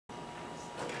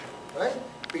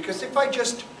because if I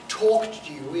just talked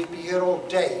to you, we'd be here all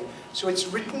day. So it's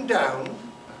written down,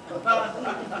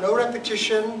 no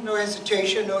repetition, no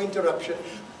hesitation, no interruption,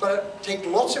 but take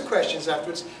lots of questions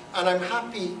afterwards, and I'm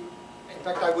happy. In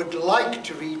fact, I would like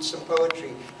to read some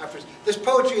poetry afterwards. There's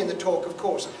poetry in the talk, of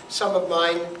course, some of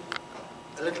mine,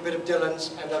 a little bit of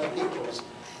Dylan's and other people's.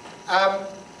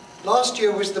 Last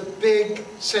year was the big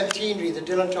centenary, the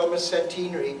Dylan Thomas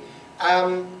centenary,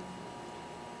 and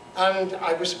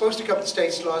I was supposed to come to the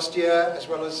States last year, as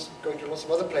well as going to lots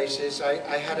of other places. I've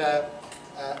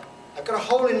got a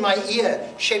hole in my ear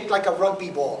shaped like a rugby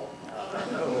ball.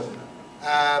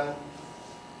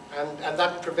 And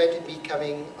that prevented me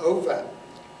coming over.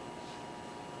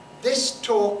 This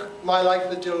talk, My Life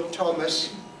with Dylan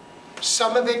Thomas,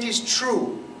 some of it is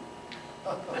true.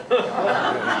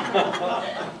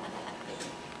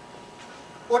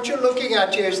 What you're looking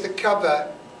at here is the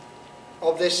cover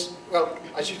of this, well,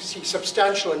 as you can see,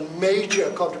 substantial and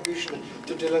major contribution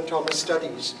to Dylan Thomas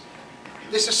studies.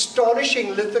 This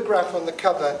astonishing lithograph on the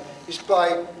cover is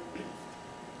by,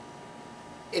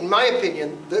 in my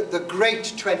opinion, the great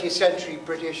 20th century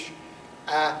British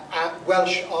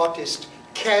Welsh artist,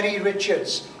 Kerry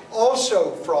Richards,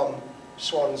 also from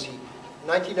Swansea,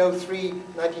 1903,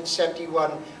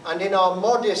 1971. And in our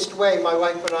modest way, my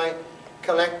wife and I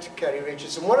collect Kerry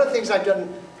Richards. And one of the things I've done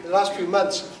in the last few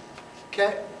months,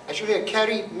 as you hear,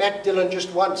 Kerry met Dylan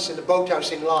just once in the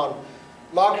boathouse in Larne.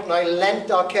 Margaret and I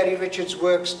lent our Kerry Richards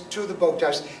works to the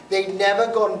boathouse. They'd never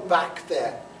gone back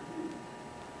there.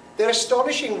 They're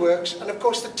astonishing works, and of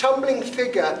course the tumbling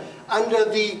figure under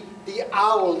the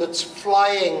owl that's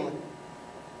flying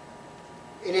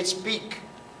in its beak,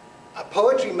 a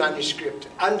poetry manuscript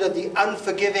under the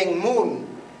unforgiving moon,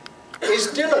 is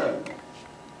Dylan,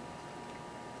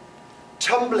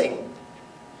 tumbling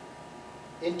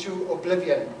into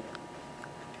oblivion,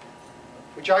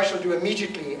 which I shall do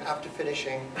immediately after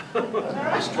finishing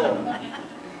this talk.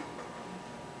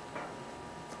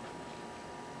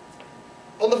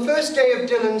 On the first day of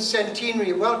Dylan's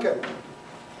centenary, welcome.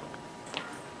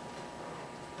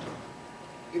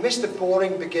 You missed the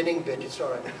boring beginning bit, it's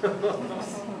all right.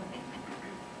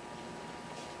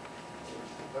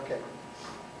 Okay.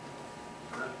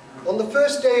 On the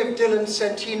first day of Dylan's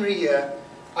centenary year,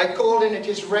 I called in at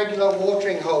his regular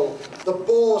watering hole, the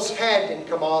Boar's Head in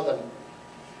Carmarthen.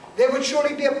 There would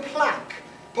surely be a plaque,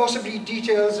 possibly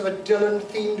details of a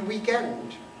Dylan-themed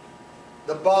weekend.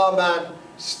 The barman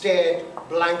stared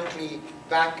blankly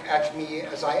back at me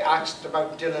as I asked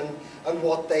about Dylan and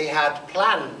what they had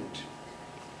planned.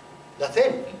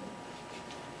 Nothing.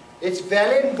 It's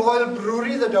Velin Boyle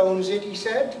Brewery that owns it, he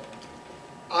said.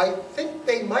 I think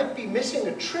they might be missing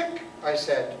a trick, I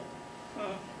said.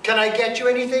 Can I get you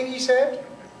anything, he said.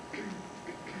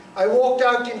 I walked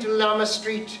out into Lama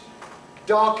Street,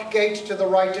 dark gate to the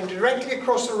right, and directly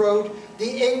across the road,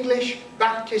 the English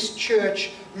Baptist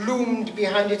Church loomed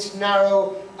behind its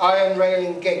narrow iron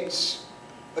railing gates.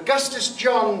 Augustus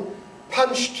John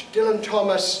punched Dylan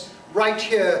Thomas right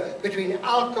here between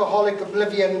alcoholic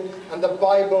oblivion and the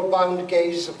Bible-bound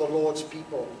gaze of the Lord's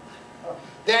people.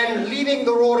 Then, leaving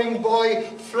the roaring boy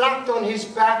flat on his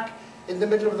back in the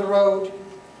middle of the road,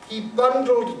 he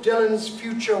bundled Dylan's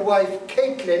future wife,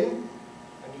 Caitlin,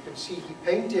 and you can see he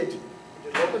painted, he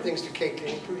did a lot of things to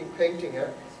Caitlin, including painting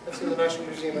her. That's in the National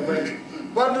Museum of Wales.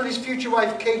 Bundled his future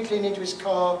wife, Caitlin, into his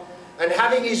car, and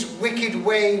having his wicked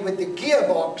way with the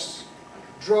gearbox,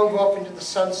 drove off into the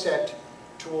sunset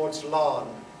towards Larne.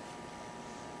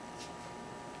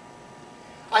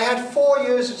 I had 4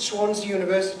 years at Swansea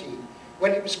University,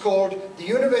 when it was called the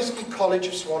University College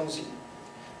of Swansea,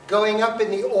 going up in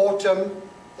the autumn,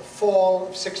 the fall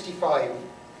of '65.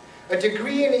 A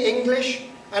degree in English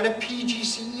and a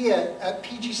PGCE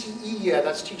year,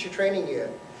 that's teacher training year.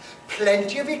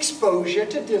 Plenty of exposure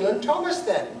to Dylan Thomas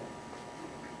then.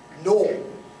 No.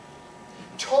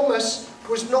 Thomas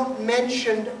was not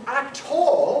mentioned at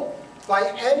all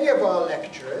by any of our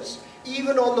lecturers,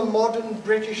 even on the modern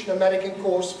British and American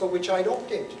course for which I'd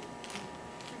opted.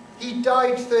 He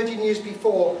died 13 years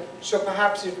before, so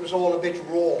perhaps it was all a bit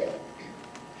raw.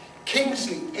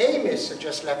 Kingsley Amis had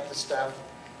just left the staff,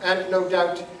 and no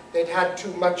doubt they'd had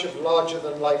too much of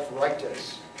larger-than-life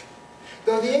writers.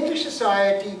 Though the English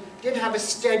Society did have a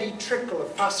steady trickle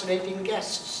of fascinating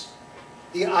guests.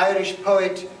 The Irish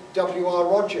poet W.R.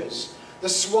 Rogers, the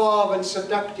suave and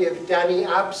seductive Danny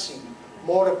Absey,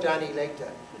 more of Danny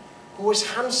later, who was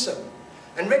handsome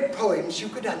and read poems you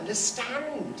could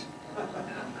understand.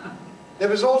 There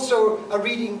was also a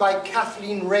reading by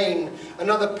Kathleen Raine,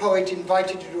 another poet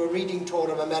invited to do a reading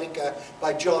tour of America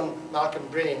by John Malcolm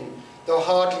Brinning, though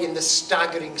hardly in the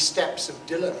staggering steps of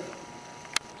Dylan.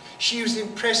 She was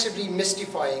impressively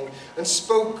mystifying and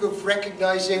spoke of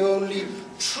recognizing only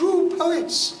true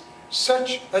poets,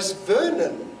 such as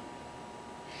Vernon.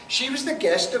 She was the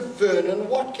guest of Vernon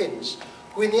Watkins,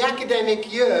 who in the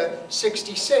academic year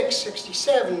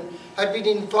 66-67 had been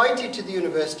invited to the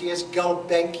university as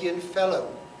Gulbenkian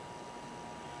Fellow.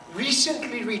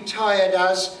 Recently retired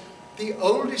as the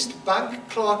oldest bank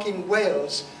clerk in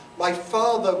Wales, my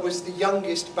father was the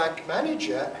youngest bank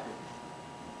manager.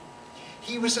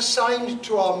 He was assigned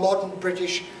to our modern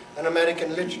British and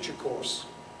American literature course.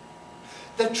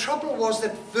 The trouble was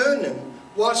that Vernon,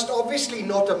 whilst obviously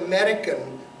not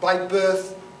American by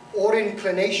birth or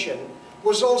inclination,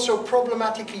 was also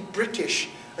problematically British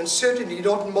and certainly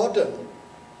not modern.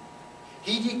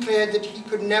 He declared that he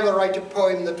could never write a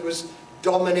poem that was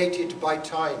dominated by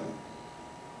time.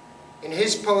 In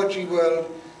his poetry world,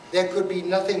 there could be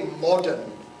nothing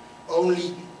modern,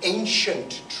 only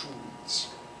ancient truths.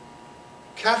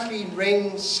 Kathleen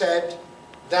Raines said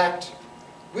that,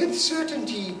 with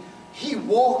certainty, he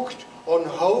walked on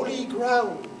holy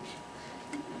ground.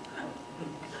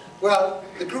 Well,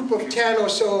 the group of 10 or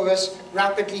so of us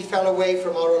rapidly fell away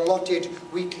from our allotted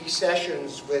weekly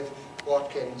sessions with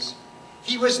Watkins.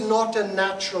 He was not a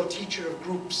natural teacher of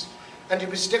groups, and it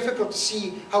was difficult to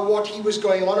see how what he was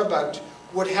going on about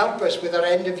would help us with our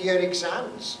end-of-year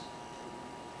exams.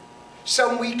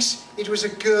 Some weeks it was a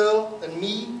girl and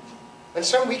me, and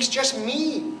some weeks just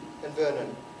me and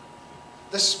Vernon.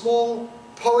 The small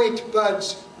poet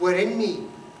buds were in me,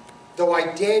 though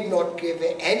I dared not give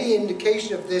any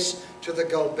indication of this to the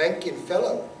Gulbenkian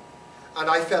Fellow, and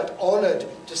I felt honoured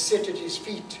to sit at his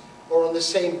feet or on the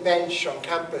same bench on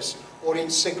campus or in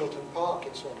Singleton Park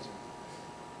in Swansea.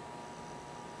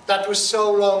 That was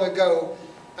so long ago,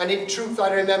 and in truth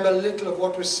I remember little of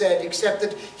what was said, except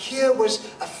that here was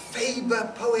a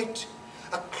Faber poet,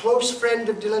 a close friend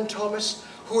of Dylan Thomas,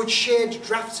 who had shared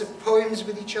drafts of poems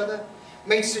with each other,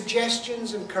 made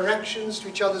suggestions and corrections to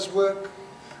each other's work,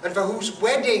 and for whose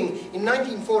wedding in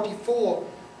 1944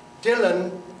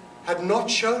 Dylan had not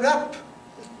shown up.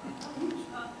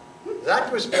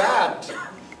 That was bad,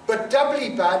 but doubly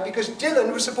bad because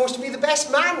Dylan was supposed to be the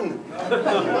best man.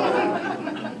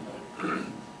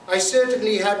 I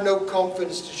certainly had no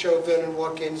confidence to show Vernon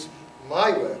Watkins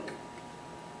my work.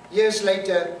 Years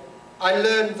later, I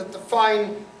learned that the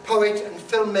fine poet and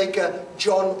filmmaker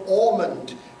John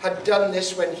Ormond had done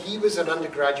this when he was an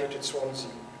undergraduate at Swansea.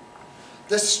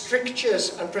 The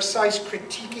strictures and precise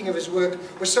critiquing of his work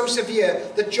were so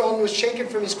severe that John was shaken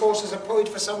from his course as a poet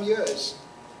for some years.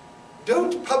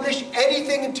 "Don't publish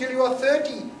anything until you are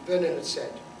 30, Vernon had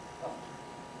said.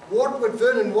 What would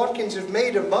Vernon Watkins have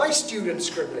made of my student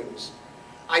scribblings?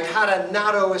 I'd had a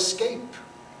narrow escape.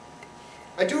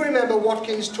 I do remember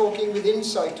Watkins talking with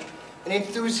insight and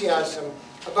enthusiasm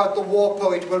about the war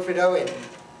poet Wilfred Owen.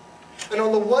 And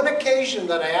on the one occasion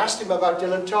that I asked him about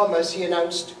Dylan Thomas, he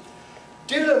announced,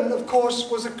 "Dylan, of course,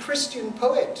 was a Christian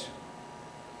poet."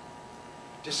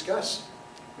 Discuss.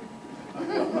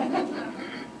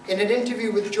 In an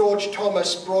interview with George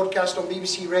Thomas, broadcast on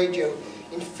BBC Radio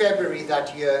in February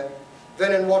that year,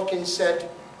 Vernon Watkins said,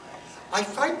 "I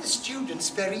find the students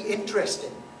very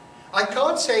interesting. I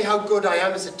can't say how good I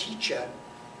am as a teacher.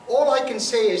 All I can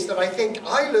say is that I think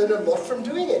I learn a lot from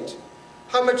doing it.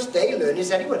 How much they learn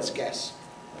is anyone's guess."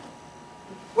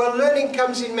 Well, learning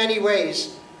comes in many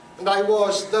ways, and I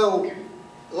was, though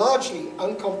largely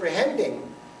uncomprehending,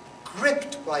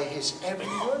 gripped by his every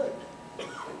word.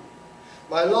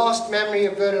 My last memory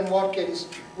of Vernon Watkins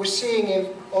was seeing him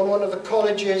on one of the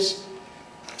college's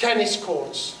tennis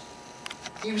courts.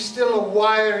 He was still a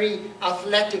wiry,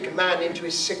 athletic man into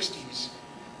his 60s,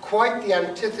 quite the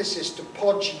antithesis to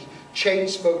podgy,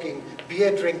 chain-smoking,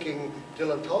 beer-drinking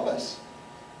Dylan Thomas.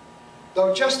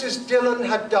 Though just as Dylan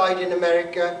had died in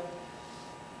America,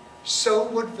 so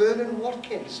would Vernon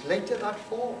Watkins later that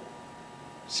fall,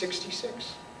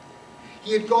 66.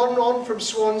 He had gone on from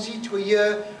Swansea to a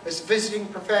year as visiting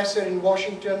professor in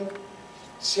Washington,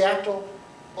 Seattle,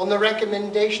 on the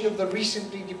recommendation of the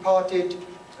recently departed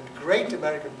and great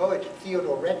American poet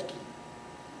Theodore Redke.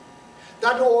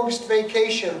 That August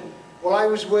vacation, while I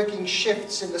was working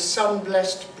shifts in the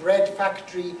sun-blessed bread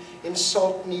factory in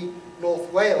Saltney,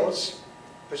 North Wales,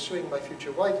 pursuing my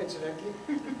future wife, incidentally,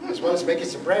 as well as making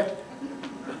some bread,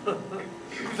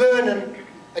 Vernon,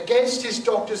 against his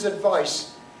doctor's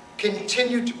advice,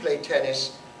 continued to play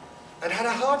tennis and had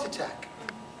a heart attack.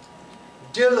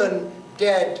 Dylan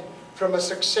dead from a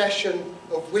succession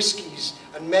of whiskies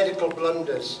and medical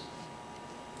blunders.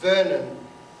 Vernon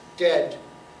dead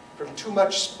from too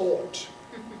much sport.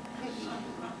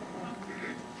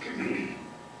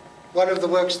 One of the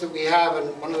works that we have,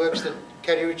 and one of the works that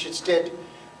Kerry Richards did,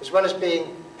 as well as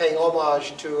paying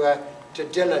homage to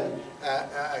Dylan.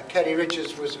 Kerry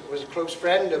Richards was a close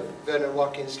friend of Vernon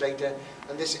Watkins later,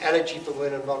 and this elegy for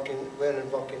Vernon Watkins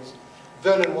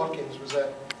was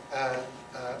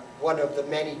one of the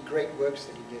many great works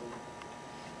that he did.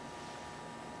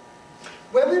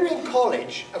 When we were in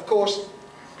college, of course,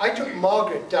 I took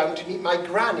Margaret down to meet my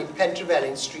gran in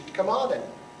Pentrevellyn Street, Carmarthen.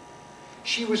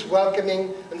 She was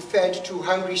welcoming and fed 2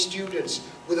 hungry students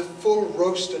with a full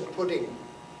roast and pudding.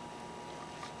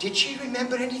 Did she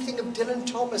remember anything of Dylan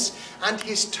Thomas and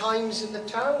his times in the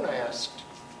town, I asked.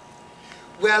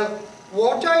 Well,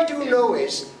 what I do know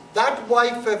is that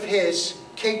wife of his,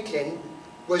 Caitlin,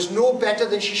 was no better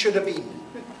than she should have been.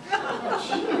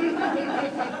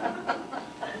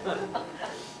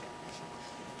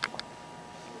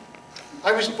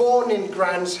 I was born in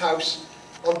Gran's house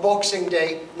on Boxing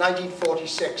Day,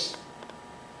 1946.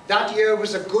 That year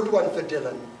was a good one for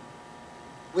Dylan,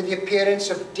 with the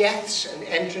appearance of Deaths and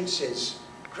Entrances,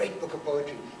 great book of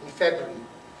poetry, in February.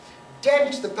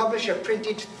 Dent, the publisher,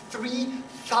 printed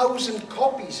 3,000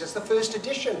 copies as the first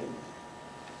edition.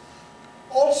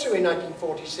 Also in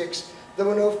 1946, there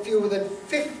were no fewer than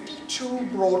 52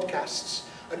 broadcasts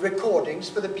and recordings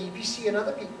for the BBC and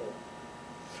other people.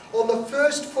 On the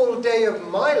first full day of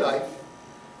my life,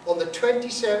 on the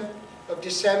 27th of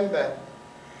December,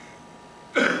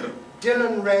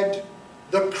 Dylan read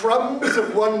 "The Crumbs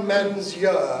of One Man's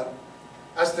Year"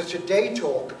 as the Today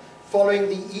Talk following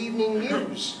the evening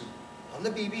news on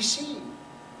the BBC.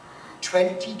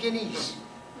 20 guineas.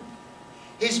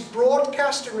 His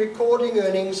broadcast and recording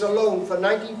earnings alone for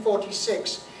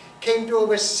 1946 came to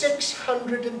over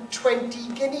 620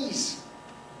 guineas.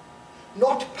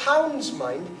 Not pounds,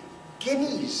 mind,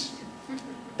 guineas.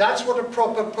 That's what a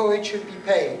proper poet should be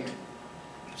paid.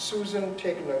 Susan,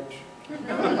 take a note.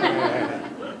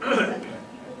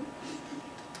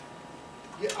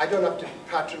 Yeah, I don't have to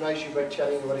patronize you by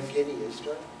telling you what a guinea is,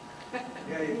 do I?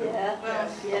 Yeah, you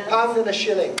do. A pound and a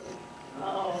shilling.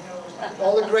 Oh.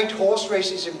 All the great horse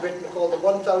races in Britain are called the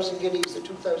 1,000 guineas, the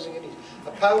 2,000 guineas.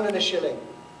 A pound and a shilling.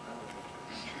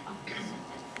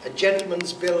 A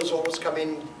gentleman's bills always come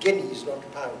in guineas, not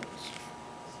pounds.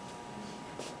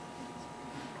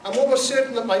 I'm almost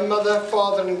certain that my mother,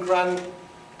 father and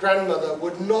grandmother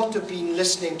would not have been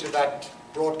listening to that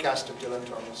broadcast of Dylan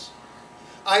Thomas.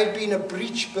 I had been a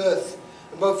breech birth,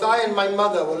 and both I and my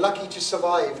mother were lucky to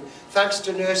survive, thanks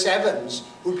to Nurse Evans,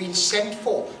 who'd been sent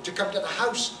for to come to the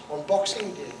house on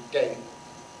Boxing Day.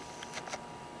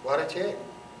 What a tale.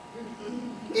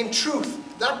 In truth,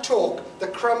 that talk, "The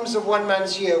Crumbs of One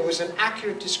Man's Year," was an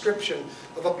accurate description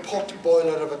of a pot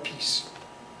boiler of a piece.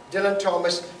 Dylan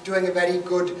Thomas doing a very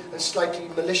good and slightly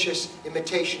malicious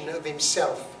imitation of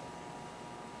himself.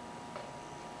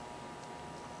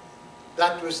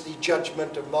 That was the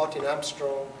judgment of Martin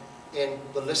Armstrong in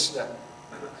The Listener.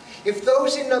 If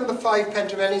those in number 5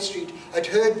 Pentrevellyn Street had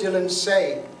heard Dylan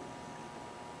say,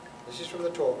 this is from the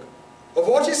talk, "Of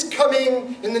what is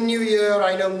coming in the new year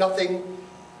I know nothing,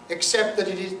 except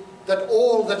that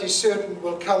all that is certain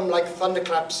will come like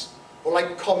thunderclaps or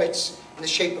like comets in the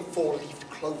shape of 4-leaved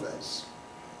clovers."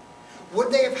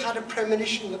 Would they have had a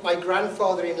premonition that my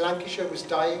grandfather in Lancashire was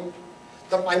dying?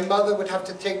 That my mother would have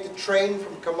to take the train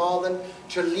from Carmarthen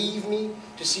to leave me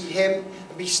to see him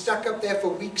and be stuck up there for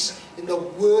weeks in the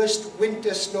worst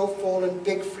winter snowfall and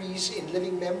big freeze in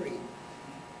living memory?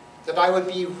 That I would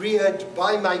be reared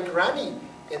by my granny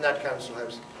in that council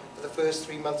house for the first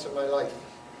 3 months of my life?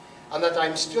 And that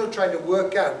I'm still trying to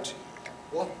work out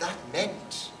what that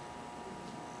meant.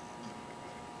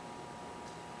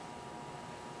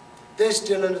 There's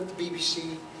Dylan at the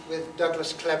BBC with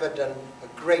Douglas Cleverdon, a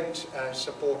great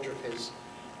supporter of his.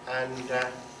 And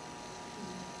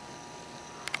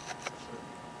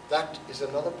that is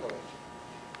another poet.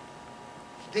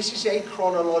 This is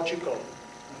achronological.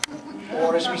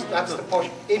 Or as that's the posh.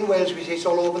 In Wales we say it's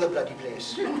all over the bloody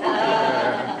place.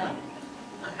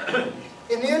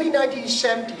 In the early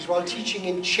 1970s, while teaching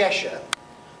in Cheshire,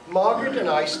 Margaret and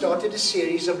I started a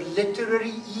series of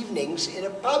literary evenings in a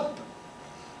pub,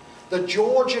 the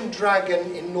George and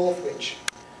Dragon in Northwich,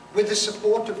 with the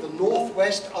support of the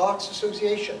Northwest Arts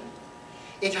Association.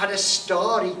 It had a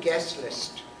starry guest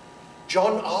list.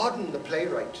 John Arden, the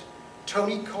playwright,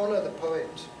 Tony Connor, the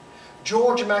poet,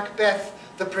 George Macbeth,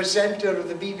 the presenter of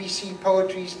the BBC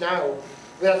Poetry's Now,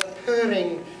 with a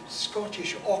purring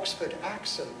Scottish Oxford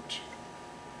accent.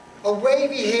 A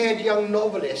wavy-haired young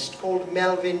novelist called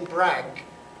Melvyn Bragg,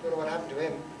 don't know what happened to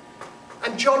him,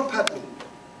 and John Putney.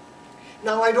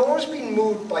 Now, I'd always been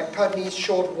moved by Putney's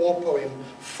short war poem,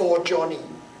 For Johnny.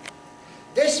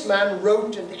 This man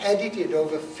wrote and edited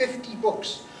over 50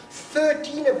 books,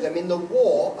 13 of them in the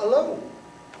war alone.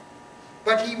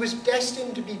 But he was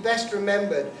destined to be best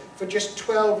remembered for just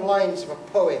 12 lines of a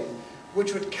poem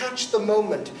which would catch the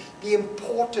moment, the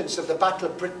importance of the Battle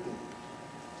of Britain,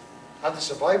 and the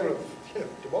survival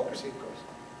of democracy, of course.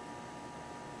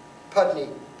 Pudney,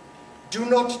 do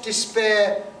not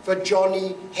despair for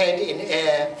Johnny head in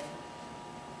air.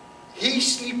 He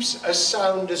sleeps as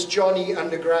sound as Johnny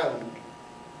underground.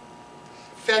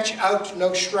 Fetch out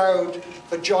no shroud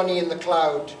for Johnny in the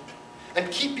cloud,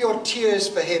 and keep your tears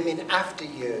for him in after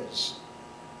years.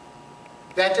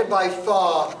 Better by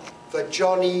far for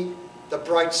Johnny, the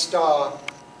bright star,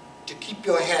 to keep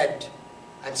your head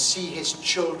and see his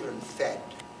children fed.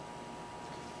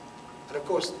 And of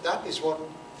course, that is what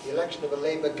the election of a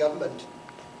Labour government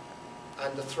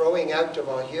and the throwing out of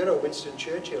our hero Winston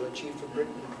Churchill achieved for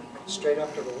Britain straight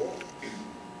after the war.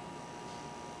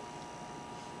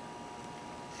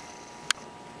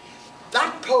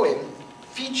 That poem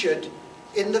featured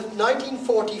in the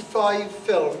 1945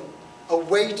 film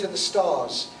Away to the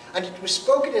Stars, and it was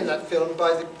spoken in that film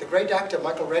by the great actor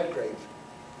Michael Redgrave.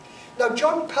 Now,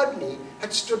 John Pudney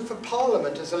had stood for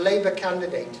Parliament as a Labour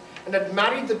candidate and had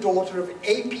married the daughter of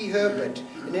A.P. Herbert,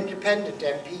 an independent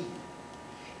MP.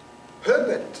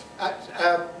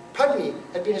 Pudney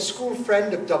had been a school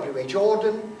friend of W.H.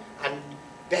 Auden and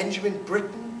Benjamin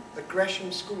Britten at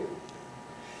Gresham School.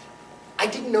 I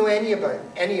didn't know any of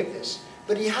this,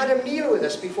 but he had a meal with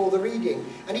us before the reading,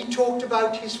 and he talked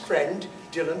about his friend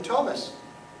Dylan Thomas.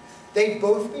 They'd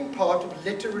both been part of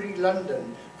literary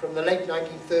London from the late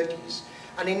 1930s,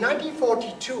 and in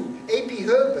 1942, A.P.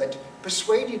 Herbert,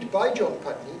 persuaded by John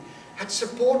Pudney, had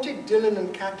supported Dylan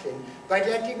and Kathleen by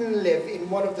letting them live in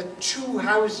one of the 2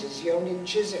 houses he owned in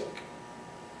Chiswick.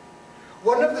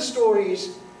 One of the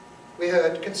stories we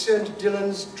heard concerned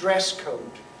Dylan's dress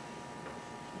code.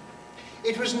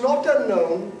 It was not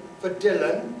unknown for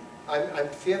Dylan, I'm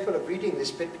fearful of reading this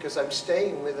bit because I'm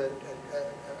staying with a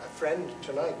friend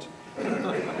tonight in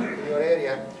your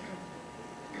area.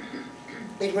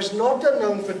 It was not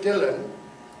unknown for Dylan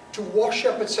to wash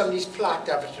up at somebody's flat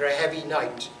after a heavy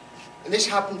night. And this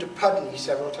happened to Pudney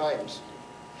several times.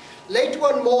 Late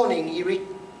one morning,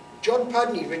 John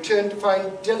Pudney returned to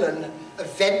find Dylan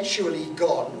eventually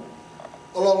gone,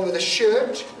 along with a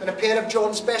shirt and a pair of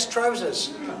John's best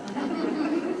trousers.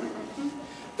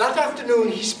 That afternoon,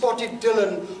 he spotted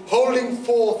Dylan holding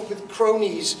forth with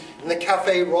cronies in the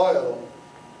Café Royal.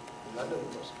 In London,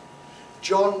 of course.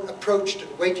 John approached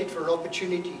and waited for an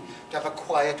opportunity to have a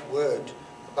quiet word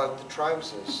about the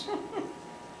trousers.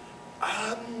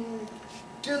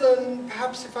 Dylan,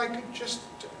 perhaps if I could just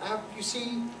have, you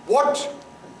see, what?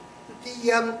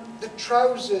 The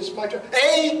trousers, my trousers.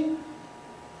 Hey!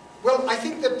 Well, I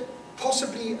think that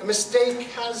possibly a mistake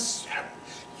has,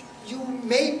 you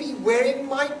may be wearing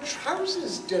my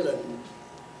trousers, Dylan.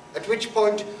 At which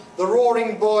point, the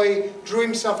roaring boy drew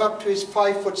himself up to his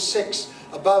 5'6",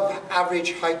 above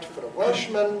average height for a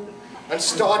Welshman, and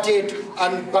started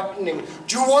unbuttoning.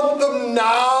 Do you want them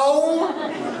now?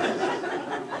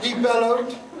 He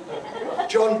bellowed.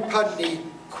 John Pudney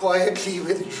quietly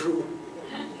withdrew.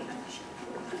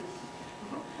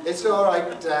 It's all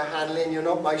right, Hanlon, you're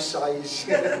not my size.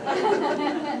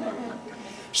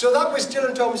 So that was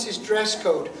Dylan Thomas's dress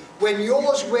code. When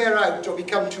yours wear out or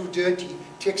become too dirty,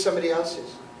 take somebody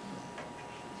else's.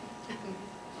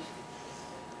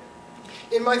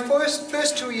 In my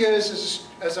first 2 years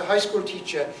as a high school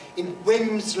teacher in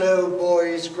Wimslow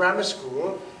Boys Grammar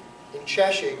School in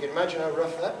Cheshire, you can imagine how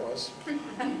rough that was,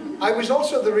 I was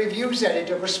also the reviews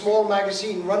editor of a small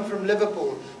magazine run from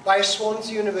Liverpool by a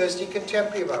Swansea University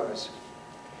contemporary of ours.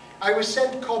 I was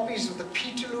sent copies of the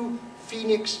Peterloo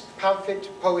Phoenix Pamphlet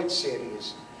Poet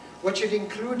series, which had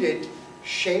included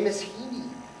Seamus Heaney,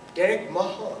 Derek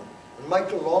Mahan, and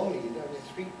Michael Longley, the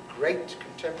 3 great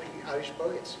contemporary Irish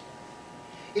poets.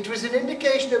 It was an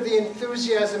indication of the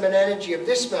enthusiasm and energy of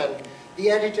this man, the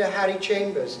editor Harry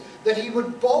Chambers, that he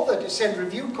would bother to send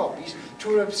review copies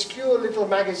to an obscure little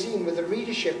magazine with a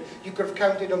readership you could have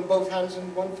counted on both hands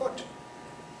and 1 foot.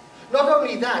 Not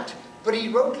only that, but he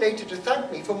wrote later to thank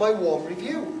me for my warm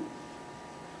review.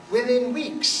 Within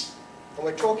weeks, and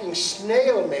we're talking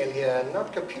snail mail here and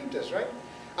not computers, right?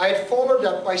 I had followed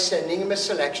up by sending him a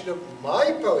selection of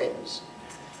my poems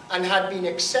and had been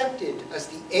accepted as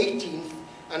the 18th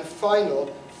and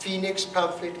final Phoenix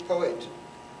Pamphlet Poet.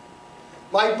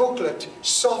 My booklet,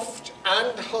 soft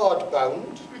and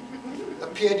hardbound,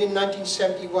 appeared in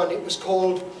 1971. It was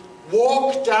called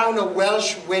Walk Down a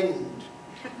Welsh Wind.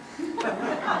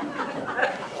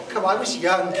 Oh, come on, I was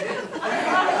young.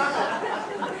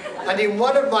 And in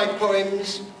one of my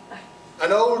poems,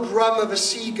 an old rum of a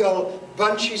seagull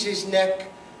bunches his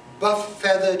neck, buff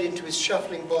feathered into his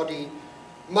shuffling body,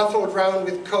 muffled round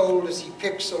with cold as he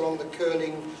picks along the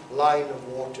curling line of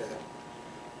water.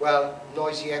 Well,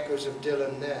 noisy echoes of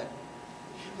Dylan there.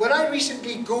 When I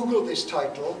recently Googled this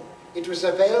title, it was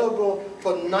available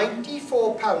for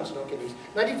 £94, no guineas,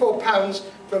 £94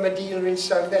 from a dealer in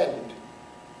Southend,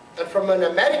 and from an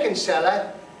American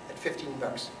seller at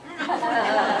 $15.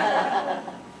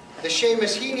 The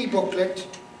Seamus Heaney booklet,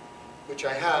 which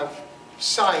I have,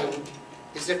 signed,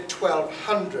 is at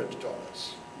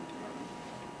 $1,200.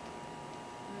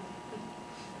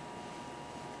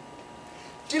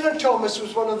 Dylan Thomas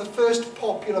was one of the first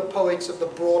popular poets of the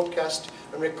broadcast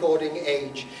and recording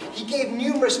age. He gave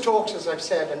numerous talks, as I've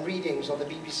said, and readings on the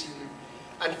BBC,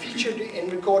 and featured in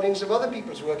recordings of other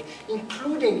people's work,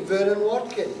 including Vernon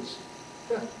Watkins.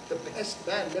 The best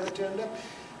man, never turned up.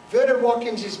 Vernon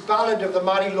Watkins' Ballad of the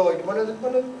Mary Lloyd, one of the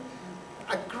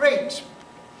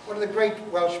great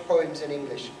Welsh poems in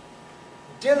English.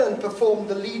 Dylan performed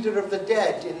The Leader of the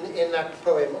Dead in that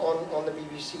poem on the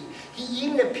BBC. He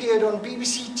even appeared on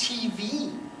BBC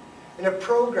TV in a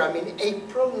programme in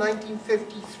April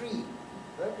 1953.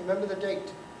 Right? Remember the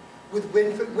date? With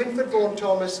Winford Vaughan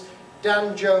Thomas,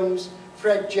 Dan Jones,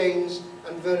 Fred James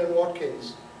and Vernon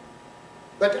Watkins.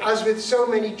 But as with so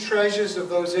many treasures of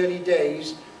those early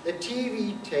days, the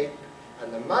TV tape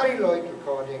and the Mary Lloyd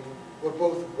recording were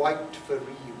both wiped for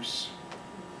reuse.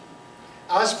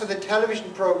 As for the television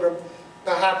programme,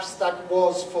 perhaps that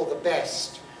was for the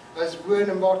best. As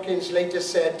Vernon Watkins later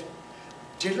said,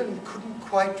 Dylan couldn't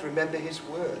quite remember his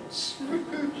words.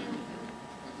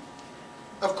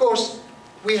 Of course,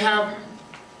 we have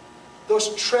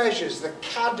those treasures, the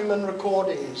Cadman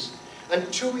recordings,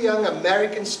 and two young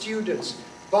American students,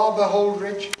 Barbara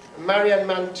Holdridge and Marianne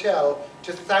Mantell,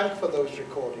 to thank for those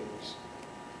recordings.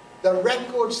 The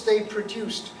records they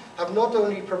produced have not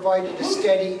only provided a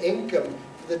steady income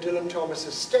for the Dylan Thomas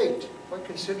estate, quite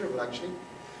considerable actually,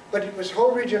 but it was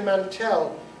Holdridge and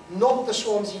Mantell, not the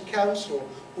Swansea Council,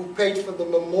 who paid for the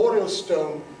memorial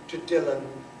stone to Dylan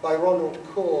by Ronald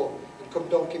Corr in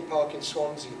Cumdonkin Park in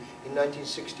Swansea in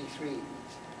 1963.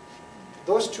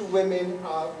 Those two women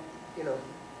are, you know,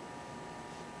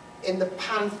 in the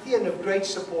pantheon of great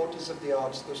supporters of the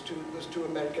arts, those two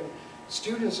American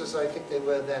students, as I think they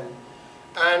were then.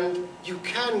 And you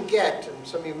can get, and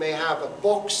some of you may have, a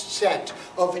boxed set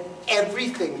of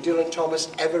everything Dylan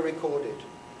Thomas ever recorded.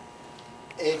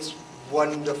 It's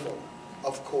wonderful,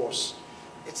 of course.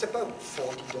 It's about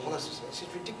 $40 or something. It's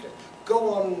ridiculous.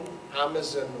 Go on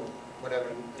Amazon or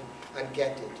whatever and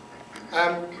get it.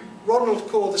 Ronald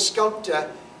Corr, the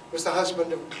sculptor, was the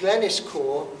husband of Glenys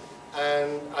Corr,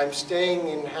 and I'm staying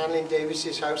in Hanlon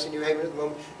Davis's house in New Haven at the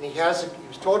moment, and he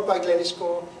was taught by Glenys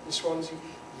Corr in Swansea.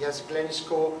 He has a Glenys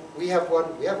Corr. We have one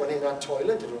in our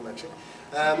toilet at home actually.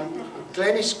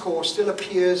 Glenys Corr still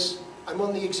appears. I'm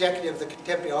on the executive of the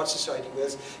Contemporary Art Society with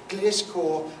us. Glenys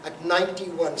Corr at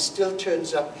 91 still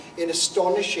turns up in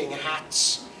astonishing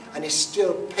hats and is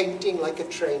still painting like a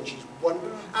train. She's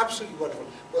wonderful, absolutely wonderful.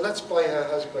 Well, that's by her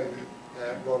husband,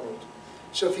 Ronald.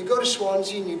 So if you go to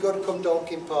Swansea and you go to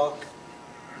Cumdonkin Park,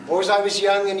 or as I was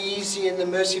young and easy in the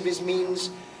mercy of his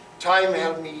means, time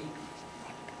held me.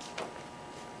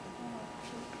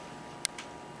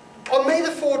 On May the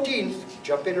 14th,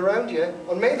 jumping around here,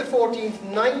 on May the 14th,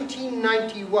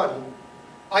 1991,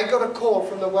 I got a call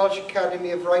from the Welsh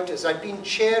Academy of Writers. I'd been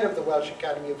chair of the Welsh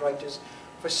Academy of Writers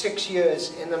for 6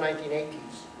 years in the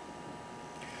 1980s.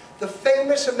 The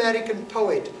famous American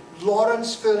poet,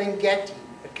 Lawrence Ferlinghetti,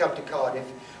 had come to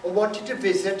Cardiff and wanted to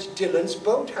visit Dylan's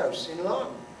boathouse in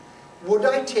Larne. Would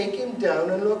I take him down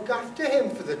and look after him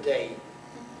for the day?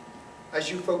 As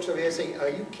you folks over here say, are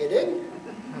you kidding?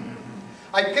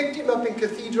 I picked him up in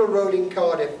Cathedral Road in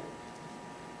Cardiff.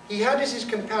 He had as his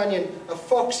companion a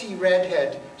foxy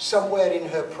redhead somewhere in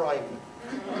her prime.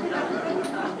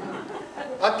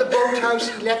 At the boathouse,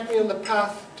 he left me on the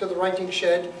path to the writing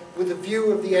shed with a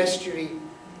view of the estuary.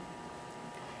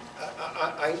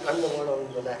 I'm the one on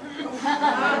the left.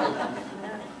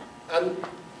 And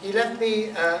he left me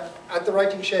at the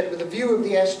writing shed with a view of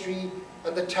the estuary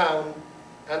and the town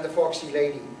and the foxy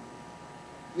lady.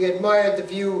 We admired the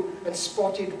view and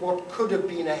spotted what could have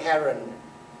been a heron.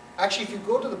 Actually, if you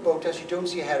go to the boathouse, you don't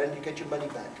see a heron, you get your money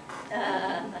back.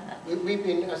 we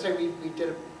did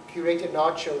a curated an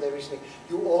art show there recently.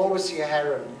 You always see a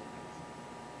heron.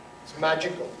 It's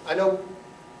magical. I know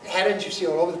herons you see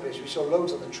all over the place. We saw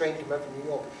loads on the train coming out from New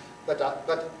York. But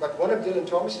one of Dylan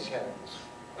Thomas's herons.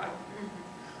 Wow.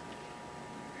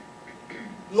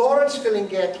 Lawrence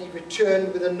Ferlinghetti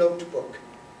returned with a notebook.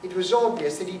 It was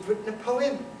obvious that he'd written a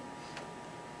poem.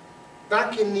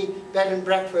 Back in the bed and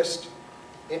breakfast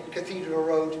in Cathedral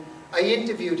Road. I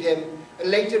interviewed him and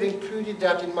later included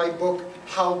that in my book,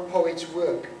 How Poets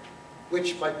Work,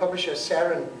 which my publisher,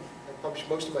 Saren, I published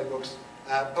most of my books,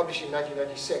 published in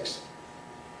 1996.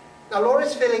 Now,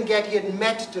 Lawrence Ferlinghetti had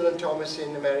met Dylan Thomas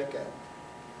in America.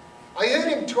 I heard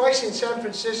him twice in San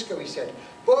Francisco, he said.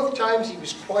 Both times he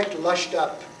was quite lushed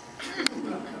up.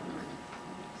 And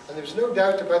there was no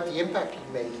doubt about the impact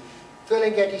he made.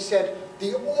 Ferlinghetti said,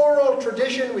 the oral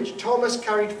tradition which Thomas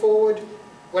carried forward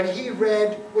when he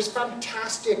read was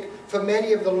fantastic for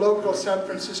many of the local San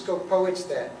Francisco poets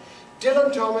there.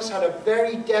 Dylan Thomas had a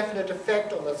very definite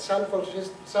effect on the San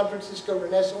Francisco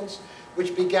Renaissance,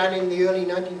 which began in the early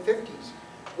 1950s,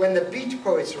 when the beat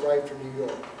poets arrived from New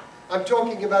York. I'm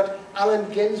talking about Allen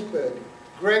Ginsberg,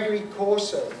 Gregory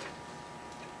Corso,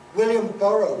 William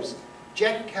Burroughs,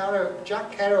 Jack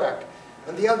Kerouac,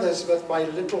 and the others that my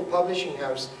little publishing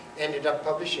house ended up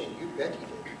publishing. You bet he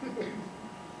did.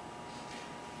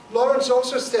 Lawrence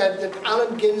also said that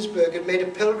Allen Ginsberg had made a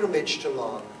pilgrimage to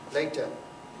Larne later.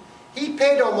 He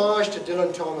paid homage to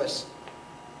Dylan Thomas.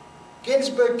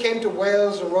 Ginsberg came to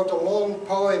Wales and wrote a long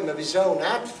poem of his own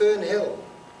at Fernhill.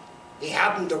 He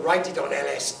happened to write it on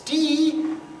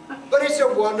LSD, but it's a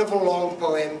wonderful long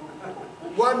poem.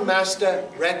 One master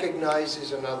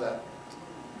recognizes another,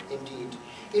 indeed.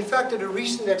 In fact, at a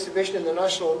recent exhibition in the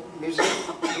National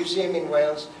Museum in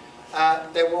Wales,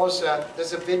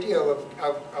 there's a video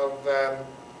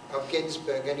of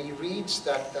Ginsberg, and he reads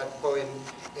that poem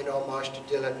in homage to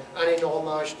Dylan and in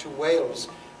homage to Wales.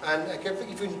 And if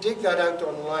you can dig that out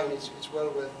online, it's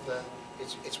well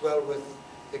worth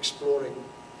exploring.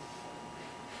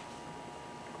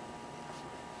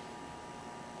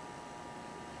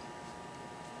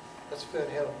 That's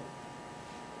Fernhill.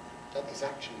 That is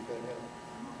actually Fernhill.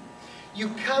 You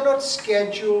cannot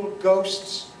schedule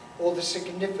ghosts or the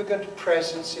significant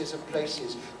presences of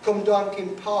places.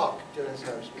 Cumdonkin Park, Dylan's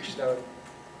house, which is now a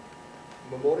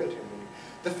memorial to him.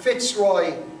 The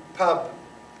Fitzroy pub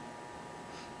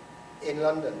in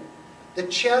London. The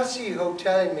Chelsea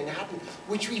Hotel in Manhattan,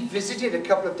 which we visited a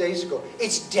couple of days ago.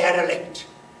 It's derelict,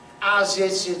 as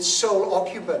is its sole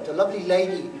occupant, a lovely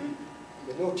lady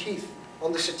with no teeth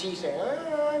on the settee saying,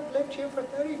 I've lived here for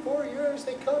 34 years,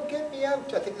 they can't get me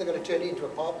out. I think they're going to turn it into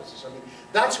apartments or something.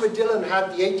 That's where Dylan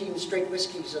had the 18 straight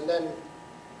whiskies and then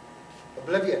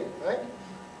oblivion, right?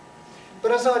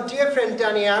 But as our dear friend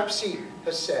Danny Apsey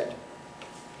has said,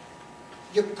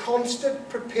 your constant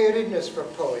preparedness for a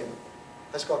poem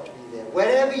has got to be there.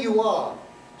 Wherever you are,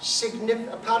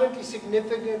 apparently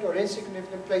significant or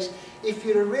insignificant place, if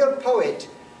you're a real poet,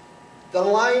 the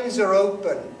lines are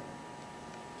open.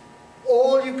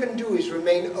 All you can do is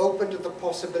remain open to the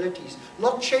possibilities.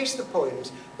 Not chase the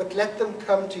poems, but let them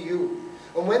come to you.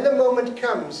 And when the moment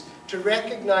comes, to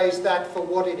recognize that for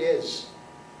what it is.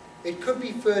 It could be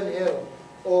Fernhill,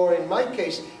 or in my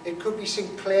case, it could be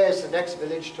St. Clair's, the next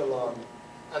village to Larne.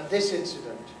 And this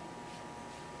incident.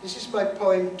 This is my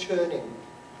poem, Turning.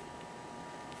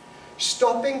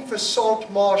 Stopping for salt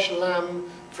marsh lamb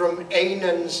from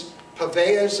Ainan's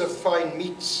purveyors of fine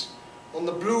meats, on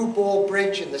the Blue Boar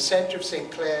Bridge in the centre of St.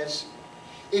 Clair's,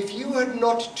 if you had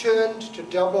not turned to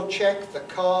double-check the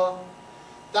car,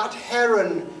 that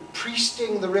heron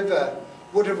priesting the river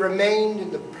would have remained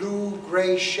in the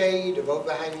blue-grey shade of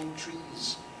overhanging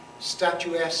trees,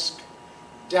 statuesque,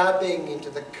 dabbing into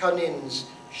the Cunnin's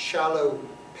shallow,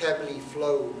 pebbly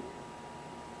flow.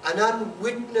 An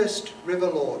unwitnessed river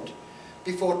lord,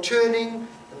 before turning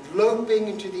and loping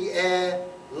into the air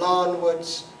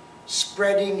Larnewards,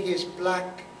 spreading his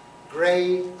black,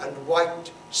 grey and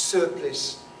white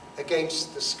surplice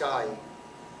against the sky.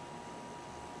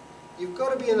 You've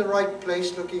got to be in the right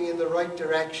place, looking in the right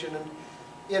direction, and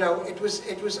you know, it was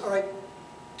all right,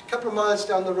 a couple of miles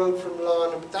down the road from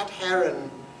Larne, but that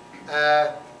heron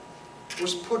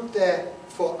was put there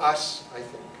for us, I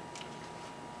think.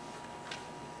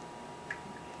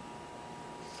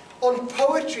 On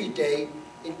Poetry Day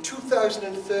in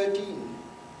 2013,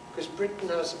 because Britain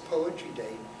has a Poetry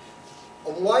Day,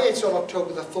 and why it's on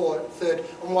October the 3rd,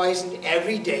 and why isn't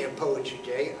every day a Poetry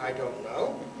Day, I don't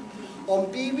know. On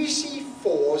BBC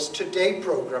 4's Today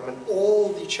programme, and all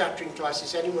the chattering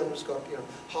classes, anyone who's got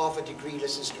half a degree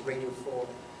listens to Radio 4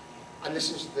 and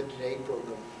listens to the Today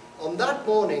programme. On that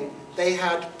morning, they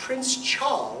had Prince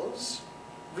Charles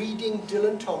reading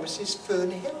Dylan Thomas's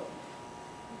Fernhill.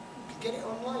 You can get it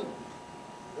online,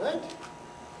 right?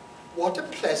 What a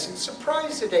pleasant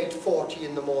surprise at 8:40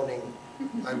 in the morning,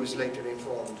 I was later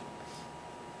informed.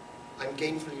 I'm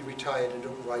gainfully retired and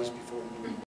don't rise before noon.